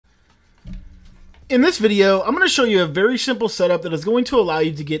In this video, I'm going to show you a very simple setup that is going to allow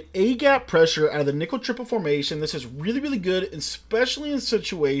you to get A-gap pressure out of the nickel-triple formation. This is really, really good, especially in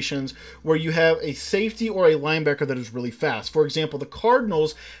situations where you have a safety or a linebacker that is really fast. For example, the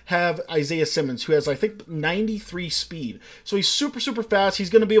Cardinals have Isaiah Simmons, who has, I think, 93 speed. So he's super, super fast. He's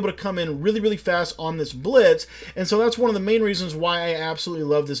going to be able to come in really, really fast on this blitz. And so that's one of the main reasons why I absolutely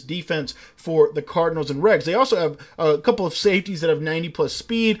love this defense for the Cardinals and Regs. They also have a couple of safeties that have 90-plus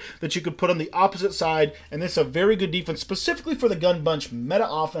speed that you could put on the opposite side, and this is a very good defense specifically for the gun bunch meta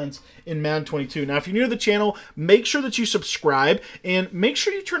offense in Madden 22. Now, if you're new to the channel, make sure that you subscribe and make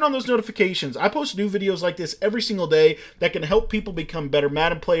sure you turn on those notifications. I post new videos like this every single day that can help people become better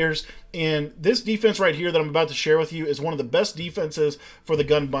Madden players, and this defense right here that I'm about to share with you is one of the best defenses for the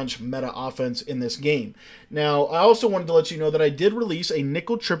gun bunch meta offense in this game. Now, I also wanted to let you know that I did release a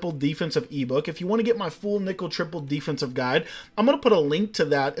nickel-triple defensive ebook. If you want to get my full nickel-triple defensive guide, I'm going to put a link to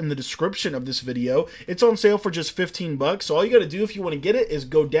that in the description of this video. It's on sale for just 15 bucks. So all you got to do if you want to get it is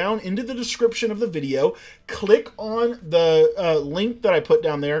go down into the description of the video, click on the link that I put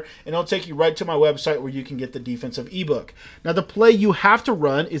down there, and it'll take you right to my website where you can get the defensive ebook. Now, the play you have to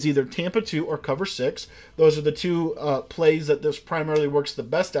run is either Tampa 2 or Cover 6. Those are the two plays that this primarily works the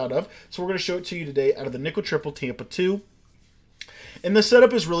best out of. So we're going to show it to you today out of the nickel-triple Tampa 2. And the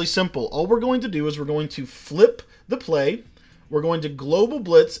setup is really simple. All we're going to do is we're going to flip the play. We're going to global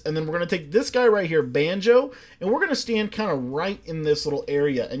blitz, and then we're going to take this guy right here, Banjo, and we're going to stand kind of right in this little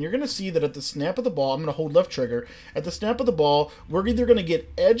area. And you're going to see that at the snap of the ball, I'm going to hold left trigger. At the snap of the ball, we're either going to get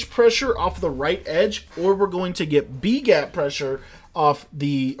edge pressure off the right edge, or we're going to get B-gap pressure off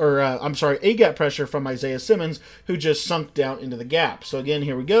the, A-gap pressure from Isaiah Simmons, who just sunk down into the gap. So again,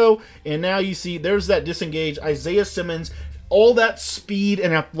 here we go. And now you see there's that disengage. Isaiah Simmons, all that speed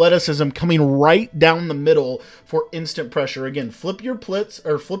and athleticism coming right down the middle for instant pressure. Again, flip your blitz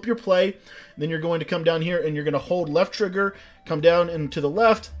or flip your play. Then you're going to come down here and you're going to hold left trigger, come down and to the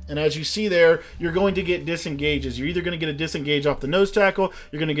left, and as you see there, you're going to get disengages. You're either going to get a disengage off the nose tackle,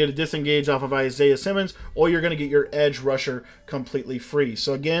 you're going to get a disengage off of Isaiah Simmons, or you're going to get your edge rusher completely free.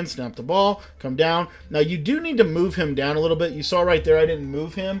 So again, snap the ball, come down. Now you do need to move him down a little bit. You saw right there I didn't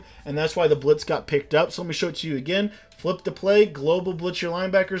move him, and that's why the blitz got picked up. So let me show it to you again. Flip the play, global blitz your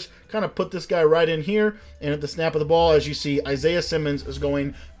linebackers, kind of put this guy right in here, and at the snap of the ball, as you see, Isaiah Simmons is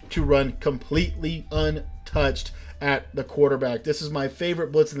going to run completely untouched at the quarterback. This is my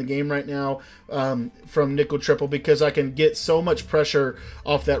favorite blitz in the game right now from nickel triple, because I can get so much pressure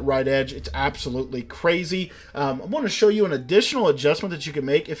off that right edge. It's absolutely crazy. I want to show you an additional adjustment that you can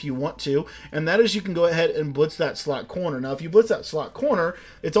make if you want to, and that is you can go ahead and blitz that slot corner. Now, if you blitz that slot corner,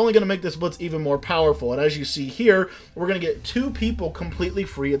 it's only going to make this blitz even more powerful. And as you see here, we're going to get two people completely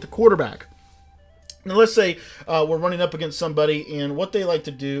free at the quarterback. Now, let's say we're running up against somebody, and what they like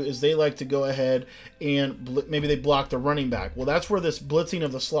to do is they like to go ahead and maybe they block the running back. Well, that's where this blitzing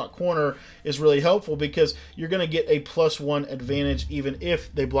of the slot corner is really helpful, because you're going to get a +1 advantage even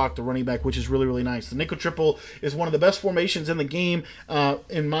if they block the running back, which is really, really nice. The nickel triple is one of the best formations in the game,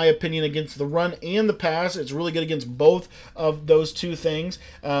 in my opinion, against the run and the pass. It's really good against both of those two things.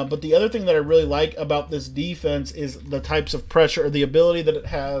 But the other thing that I really like about this defense is the types of pressure, or the ability that it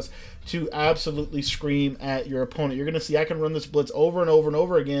has to absolutely scream at your opponent. You're going to see I can run this blitz over and over and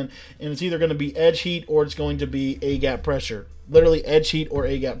over again, and it's either going to be edge heat or it's going to be A-gap pressure. Literally edge heat or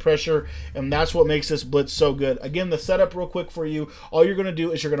A-gap pressure, and that's what makes this blitz so good. Again, the setup real quick for you, all you're going to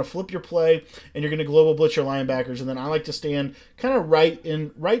do is you're going to flip your play, and you're going to global blitz your linebackers, and then I like to stand kind of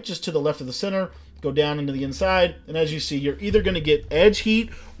right just to the left of the center, go down into the inside, and as you see, you're either going to get edge heat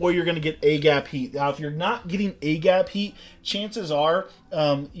or you're going to get A-gap heat. Now, if you're not getting A-gap heat, chances are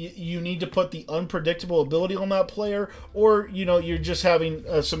you need to put the unpredictable ability on that player, or you're just having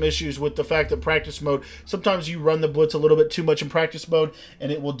some issues with the fact that practice mode, sometimes you run the blitz a little bit too much in practice mode,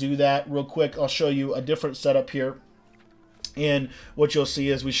 and it will do that. Real quick, I'll show you a different setup here. And what you'll see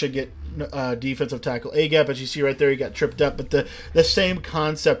is we should get defensive tackle A-gap. As you see right there, he got tripped up, but the same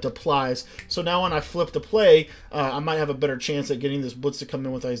concept applies. So now when I flip the play, I might have a better chance at getting this blitz to come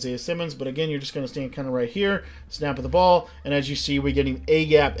in with Isaiah Simmons. But again, you're just going to stand kind of right here, snap of the ball, and as you see, we're getting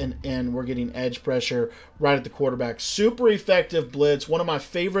A-gap and we're getting edge pressure right at the quarterback. Super effective blitz. One of my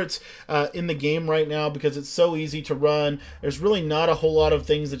favorites in the game right now, because it's so easy to run. There's really not a whole lot of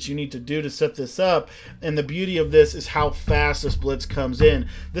things that you need to do to set this up, and the beauty of this is how fast fast this blitz comes in.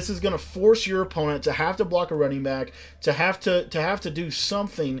 This is going to force your opponent to have to block a running back, to have to do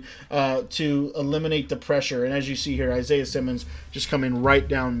something to eliminate the pressure. And as you see here, Isaiah Simmons just coming right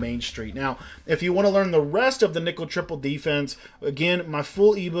down Main Street. Now, if you want to learn the rest of the nickel triple defense, again, my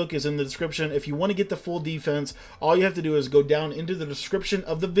full ebook is in the description. If you want to get the full defense, all you have to do is go down into the description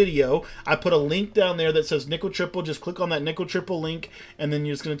of the video. I put a link down there that says nickel triple. Just click on that nickel triple link, and then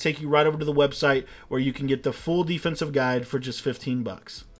it's going to take you right over to the website where you can get the full defensive guide for just $15.